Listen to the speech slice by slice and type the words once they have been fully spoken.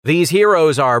These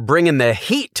heroes are bringing the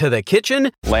heat to the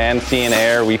kitchen. Land, sea, and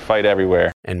air, we fight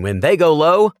everywhere. And when they go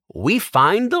low, we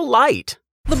find the light.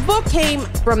 The book came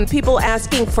from people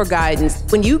asking for guidance.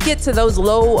 When you get to those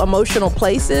low emotional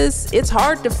places, it's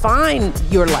hard to find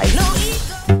your light.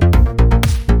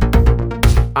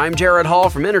 I'm Jared Hall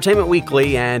from Entertainment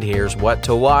Weekly, and here's what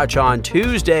to watch on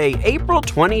Tuesday, April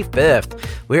 25th.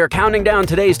 We are counting down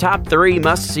today's top 3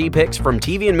 must-see picks from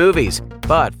TV and movies.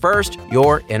 But first,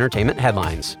 your entertainment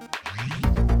headlines.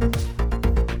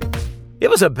 It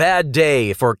was a bad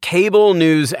day for cable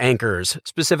news anchors,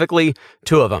 specifically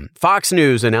 2 of them. Fox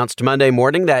News announced Monday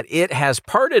morning that it has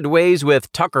parted ways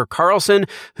with Tucker Carlson,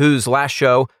 whose last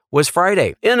show was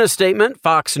Friday. In a statement,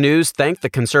 Fox News thanked the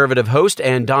conservative host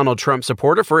and Donald Trump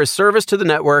supporter for his service to the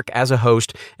network as a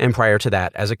host and prior to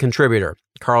that as a contributor.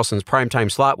 Carlson's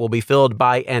primetime slot will be filled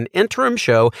by an interim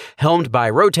show helmed by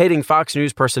rotating Fox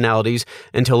News personalities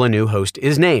until a new host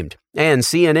is named. And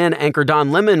CNN anchor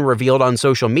Don Lemon revealed on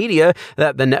social media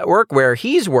that the network where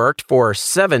he's worked for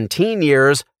 17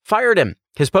 years fired him.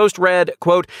 His post read,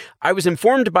 quote, "I was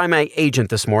informed by my agent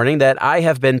this morning that I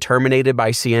have been terminated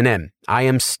by CNN. I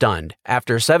am stunned.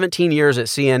 After 17 years at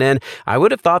CNN, I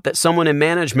would have thought that someone in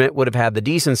management would have had the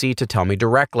decency to tell me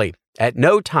directly. At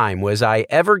no time was I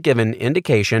ever given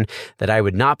indication that I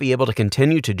would not be able to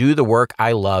continue to do the work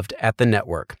I loved at the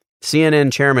network." CNN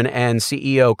chairman and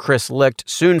CEO Chris Licht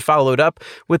soon followed up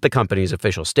with the company's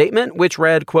official statement, which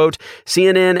read, quote,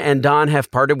 "CNN and Don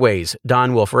have parted ways.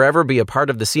 Don will forever be a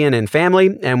part of the CNN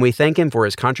family, and we thank him for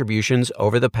his contributions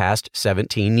over the past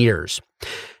 17 years.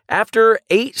 After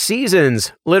 8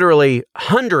 seasons, literally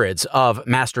hundreds of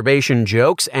masturbation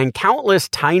jokes, and countless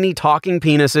tiny talking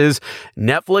penises,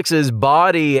 Netflix's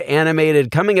body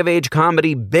animated coming-of-age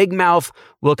comedy Big Mouth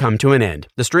will come to an end.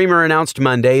 The streamer announced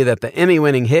Monday that the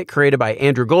Emmy-winning hit created by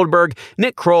Andrew Goldberg,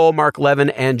 Nick Kroll, Mark Levin,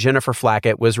 and Jennifer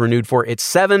Flackett was renewed for its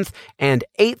 7th and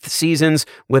 8th seasons,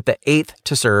 with the 8th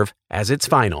to serve as its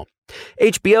final.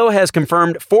 HBO has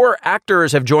confirmed 4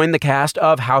 actors have joined the cast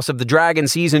of House of the Dragon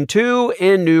Season 2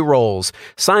 in new roles.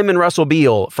 Simon Russell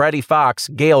Beale, Freddie Fox,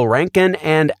 Gail Rankin,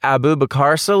 and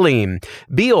Abubakar Salim.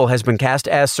 Beale has been cast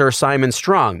as Sir Simon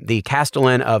Strong, the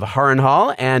Castellan of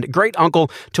Harrenhal and great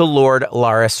uncle to Lord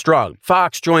Larys Strong.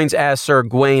 Fox joins as Sir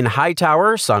Gawain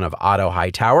Hightower, son of Otto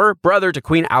Hightower, brother to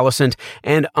Queen Alicent,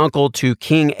 and uncle to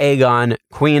King Aegon,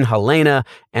 Queen Helena,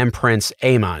 and Prince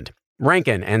Aemond.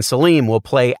 Rankin and Salim will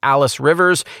play Alice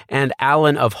Rivers and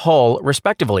Alan of Hull,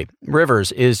 respectively.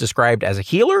 Rivers is described as a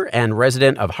healer and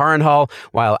resident of Harrenhal,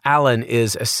 while Alan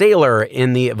is a sailor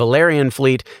in the Valerian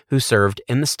fleet who served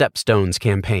in the Stepstones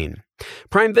campaign.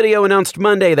 Prime Video announced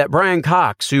Monday that Brian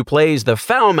Cox, who plays the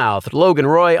foul-mouthed Logan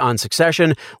Roy on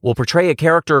Succession, will portray a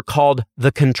character called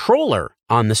The Controller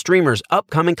on the streamer's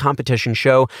upcoming competition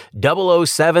show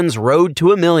 007's Road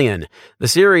to a Million. The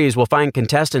series will find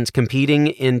contestants competing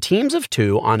in teams of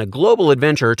 2 on a global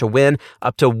adventure to win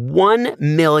up to £1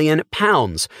 million.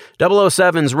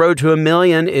 007's Road to a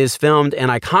Million is filmed in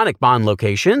iconic Bond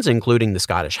locations, including the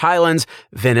Scottish Highlands,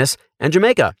 Venice, and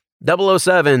Jamaica.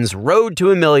 007's Road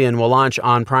to a Million will launch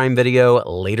on Prime Video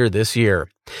later this year.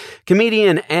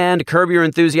 Comedian and Curb Your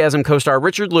Enthusiasm co-star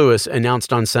Richard Lewis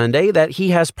announced on Sunday that he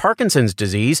has Parkinson's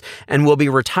disease and will be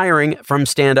retiring from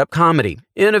stand-up comedy.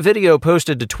 In a video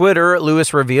posted to Twitter,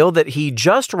 Lewis revealed that he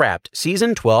just wrapped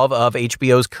season 12 of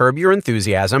HBO's Curb Your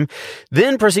Enthusiasm,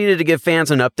 then proceeded to give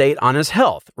fans an update on his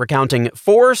health, recounting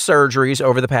 4 surgeries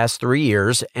over the past 3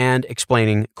 years and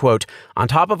explaining, quote, "On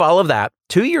top of all of that,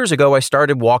 2 years ago, I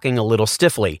started walking a little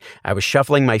stiffly. I was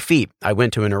shuffling my feet. I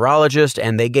went to a neurologist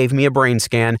and they gave me a brain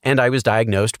scan, and I was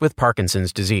diagnosed with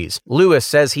Parkinson's disease." Lewis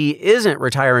says he isn't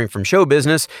retiring from show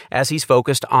business as he's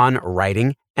focused on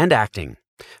writing and acting.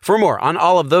 For more on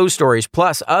all of those stories,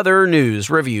 plus other news,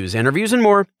 reviews, interviews, and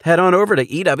more, head on over to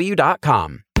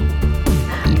EW.com.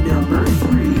 Number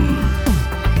 3.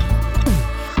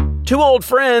 2 old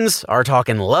friends are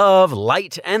talking love,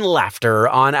 light, and laughter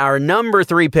on our number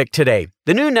 3 pick today.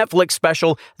 The new Netflix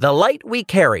special, The Light We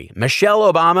Carry, Michelle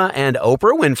Obama and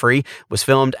Oprah Winfrey, was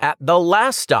filmed at the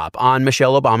last stop on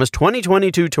Michelle Obama's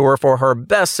 2022 tour for her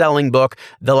best-selling book,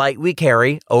 The Light We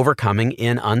Carry, Overcoming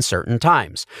in Uncertain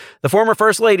Times. The former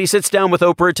First Lady sits down with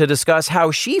Oprah to discuss how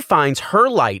she finds her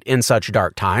light in such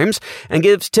dark times and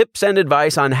gives tips and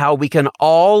advice on how we can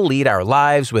all lead our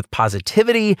lives with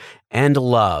positivity and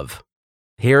love.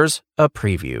 Here's a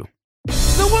preview.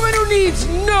 The woman who needs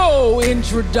no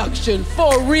introduction,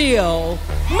 for real,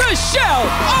 Michelle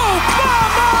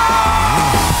Obama!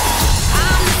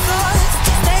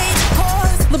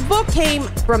 The book came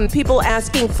from people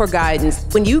asking for guidance.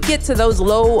 When you get to those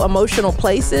low emotional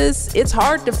places, it's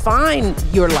hard to find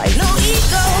your light. No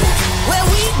ego, where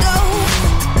we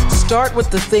Start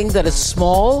with the thing that is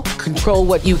small, control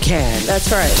what you can. That's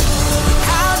right.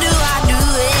 How do I do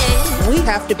it? We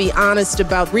have to be honest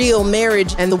about real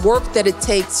marriage and the work that it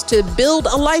takes to build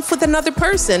a life with another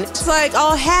person. It's like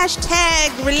all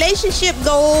hashtag relationship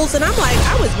goals, and I'm like,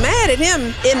 I was mad at him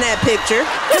in that picture.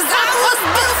 'Cause I was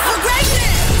built for greatness.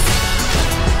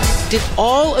 Did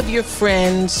all of your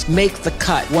friends make the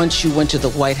cut once you went to the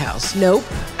White House? Nope.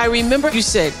 I remember you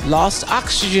said lost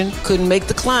oxygen, couldn't make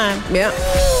the climb. Yeah.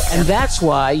 And that's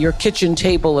why your kitchen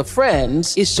table of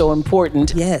friends is so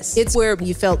important. Yes. It's where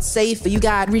you felt safe. You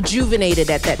got rejuvenated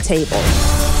at that table.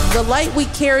 The light we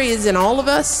carry is in all of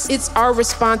us. It's our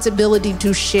responsibility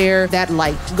to share that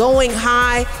light. Going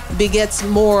high begets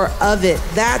more of it.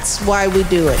 That's why we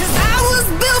do it. 'Cause I was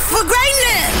built for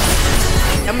greatness.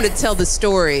 I'm going to tell the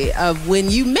story of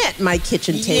when you met my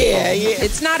kitchen table. Yeah.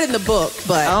 It's not in the book,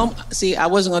 but... See, I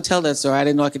wasn't going to tell that story. I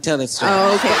didn't know I could tell that story.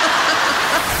 Oh, okay.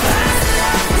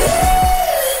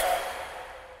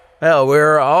 Well,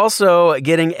 we're also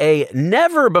getting a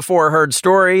never-before-heard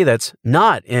story that's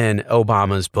not in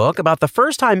Obama's book about the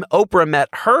first time Oprah met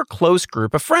her close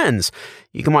group of friends.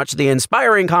 You can watch the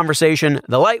inspiring conversation,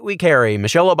 The Light We Carry,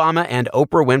 Michelle Obama and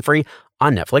Oprah Winfrey,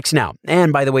 on Netflix now.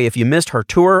 And by the way, if you missed her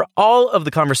tour, all of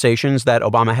the conversations that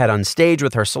Obama had on stage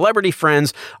with her celebrity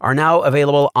friends are now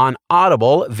available on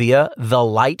Audible via the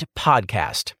Light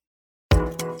podcast.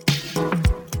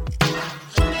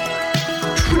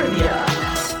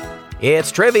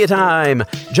 It's trivia time.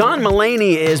 John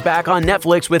Mulaney is back on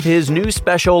Netflix with his new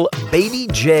special, Baby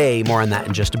J. More on that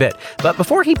in just a bit. But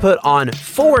before he put on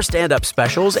 4 stand-up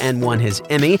specials and won his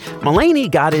Emmy, Mulaney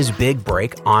got his big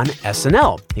break on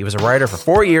SNL. He was a writer for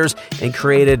 4 years and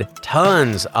created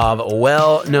tons of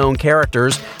well-known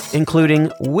characters,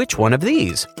 including which one of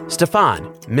these?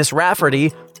 Stefan, Miss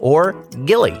Rafferty, or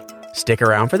Gilly? Stick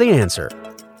around for the answer.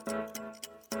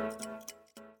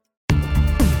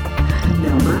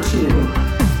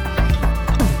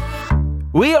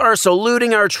 We are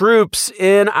saluting our troops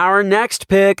in our next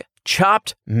pick,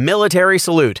 Chopped Military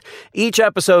Salute. Each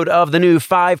episode of the new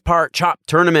 5-part Chopped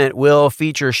tournament will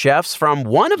feature chefs from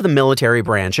one of the military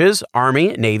branches,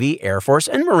 Army, Navy, Air Force,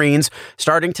 and Marines,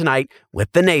 starting tonight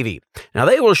with the Navy. Now,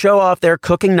 they will show off their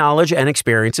cooking knowledge and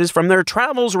experiences from their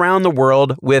travels around the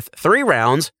world with 3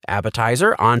 rounds,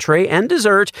 appetizer, entree, and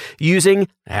dessert, using,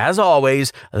 as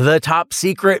always, the top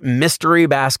secret mystery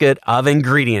basket of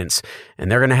ingredients. And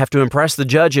they're going to have to impress the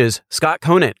judges, Scott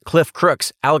Conant, Cliff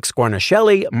Crooks, Alex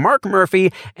Guarnaschelli, Mark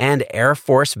Murphy, and Air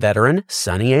Force veteran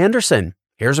Sonny Anderson.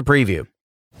 Here's a preview.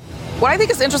 What I think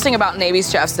is interesting about Navy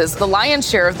chefs is the lion's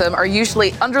share of them are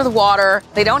usually under the water.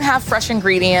 They don't have fresh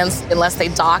ingredients unless they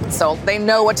dock, so they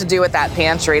know what to do with that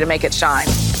pantry to make it shine.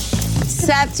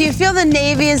 Seth, do you feel the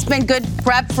Navy has been good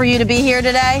prep for you to be here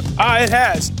today? It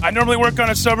has. I normally work on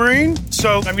a submarine,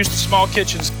 so I'm used to small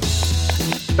kitchens.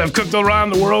 I've cooked all around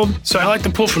the world, so I like to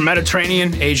pull from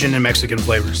Mediterranean, Asian, and Mexican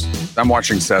flavors. I'm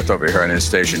watching Seth over here on his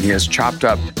station. He has chopped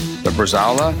up the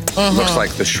brazola, looks like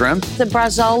the shrimp. The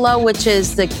brazola, which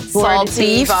is the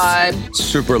Salty beef. vibe.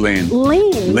 Super lean.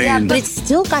 Lean, yeah, Lean. but it's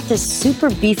still got this super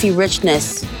beefy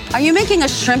richness. Are you making a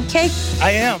shrimp cake?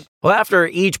 I am. Well, after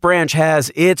each branch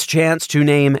has its chance to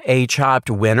name a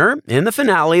Chopped winner, in the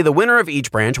finale, the winner of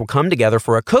each branch will come together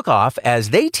for a cook-off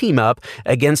as they team up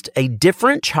against a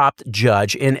different Chopped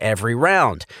judge in every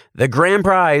round. The grand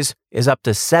prize is up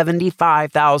to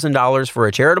 $75,000 for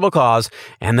a charitable cause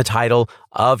and the title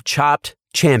of Chopped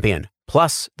Champion.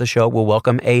 Plus, the show will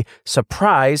welcome a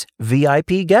surprise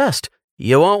VIP guest.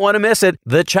 You won't want to miss it.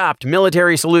 The Chopped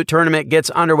Military Salute Tournament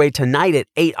gets underway tonight at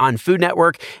 8 on Food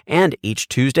Network and each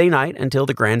Tuesday night until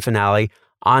the grand finale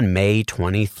on May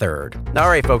 23rd. All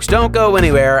right, folks, don't go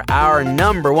anywhere. Our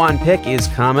number 1 pick is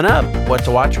coming up. What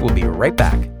to watch, we'll be right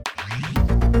back.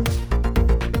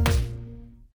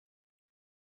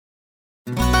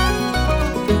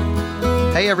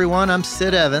 Hey everyone, I'm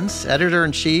Sid Evans,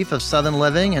 editor-in-chief of Southern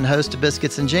Living and host of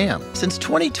Biscuits and Jam. Since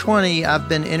 2020, I've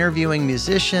been interviewing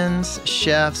musicians,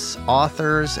 chefs,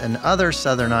 authors, and other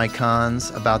Southern icons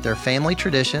about their family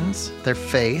traditions, their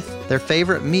faith, their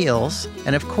favorite meals,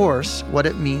 and of course, what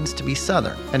it means to be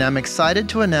Southern. And I'm excited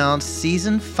to announce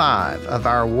Season 5 of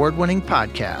our award-winning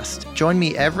podcast. Join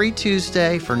me every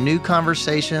Tuesday for new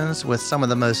conversations with some of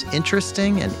the most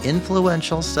interesting and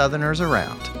influential Southerners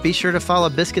around. Be sure to follow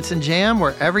Biscuits and Jam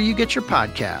wherever you get your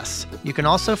podcasts. You can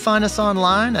also find us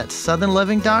online at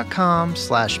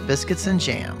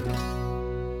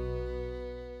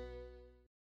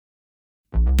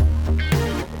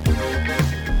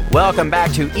southernliving.com/biscuitsandjam. Welcome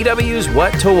back to EW's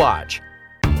What to Watch.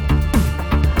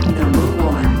 Number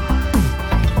 1.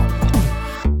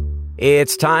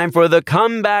 It's time for the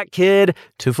comeback kid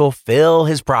to fulfill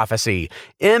his prophecy.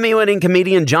 Emmy-winning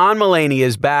comedian John Mulaney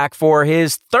is back for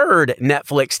his third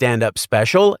Netflix stand-up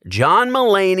special, John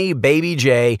Mulaney, Baby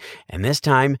J, and this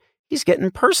time he's getting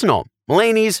personal.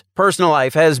 Mulaney's personal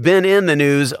life has been in the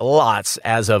news lots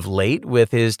as of late,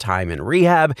 with his time in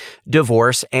rehab,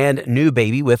 divorce, and new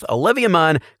baby with Olivia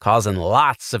Munn causing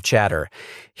lots of chatter.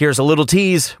 Here's a little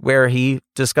tease where he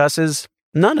discusses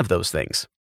none of those things.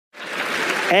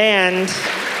 And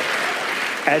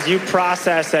as you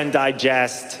process and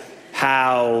digest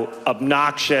how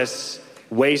obnoxious,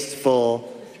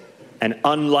 wasteful, and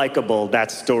unlikable that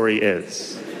story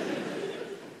is,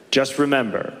 just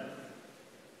remember,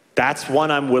 that's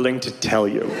one I'm willing to tell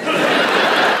you.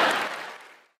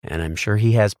 And I'm sure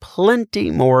he has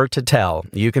plenty more to tell.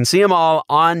 You can see them all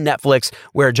on Netflix,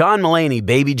 where John Mulaney,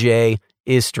 Baby J,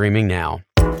 is streaming now.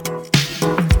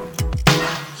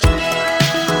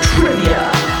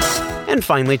 Trivia. And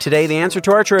finally today, the answer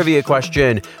to our trivia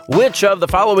question. Which of the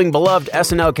following beloved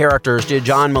SNL characters did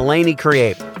John Mulaney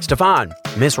create? Stefan,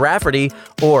 Miss Rafferty,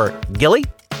 or Gilly?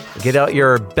 Get out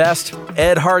your best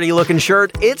Ed Hardy-looking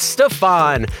shirt. It's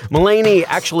Stefan. Mulaney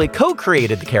actually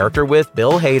co-created the character with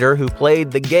Bill Hader, who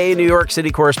played the gay New York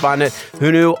City correspondent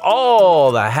who knew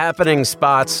all the happening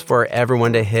spots for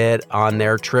everyone to hit on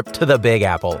their trip to the Big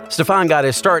Apple. Stefan got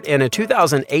his start in a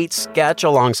 2008 sketch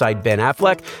alongside Ben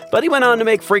Affleck, but he went on to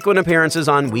make frequent appearances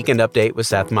on Weekend Update with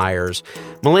Seth Meyers.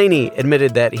 Mulaney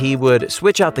admitted that he would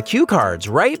switch out the cue cards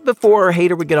right before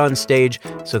Hader would get on stage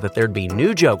so that there'd be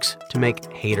new jokes to make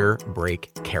Hader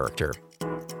break character.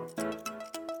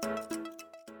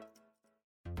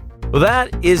 Well,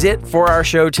 that is it for our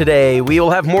show today. We will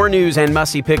have more news and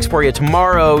must-see picks for you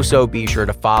tomorrow, so be sure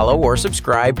to follow or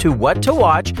subscribe to What to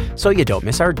Watch so you don't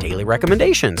miss our daily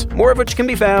recommendations, more of which can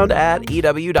be found at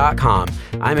EW.com.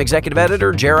 I'm Executive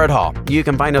Editor Jared Hall. You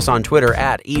can find us on Twitter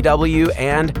at EW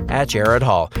and at Jared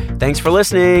Hall. Thanks for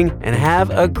listening, and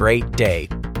have a great day.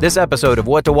 This episode of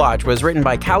What to Watch was written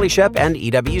by Callie Shep and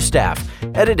EW staff,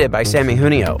 edited by Sammy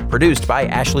Junio, produced by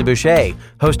Ashley Boucher,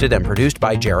 hosted and produced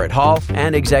by Jared Hall,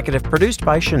 and executive produced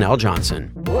by Chanel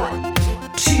Johnson. What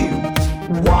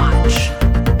to Watch.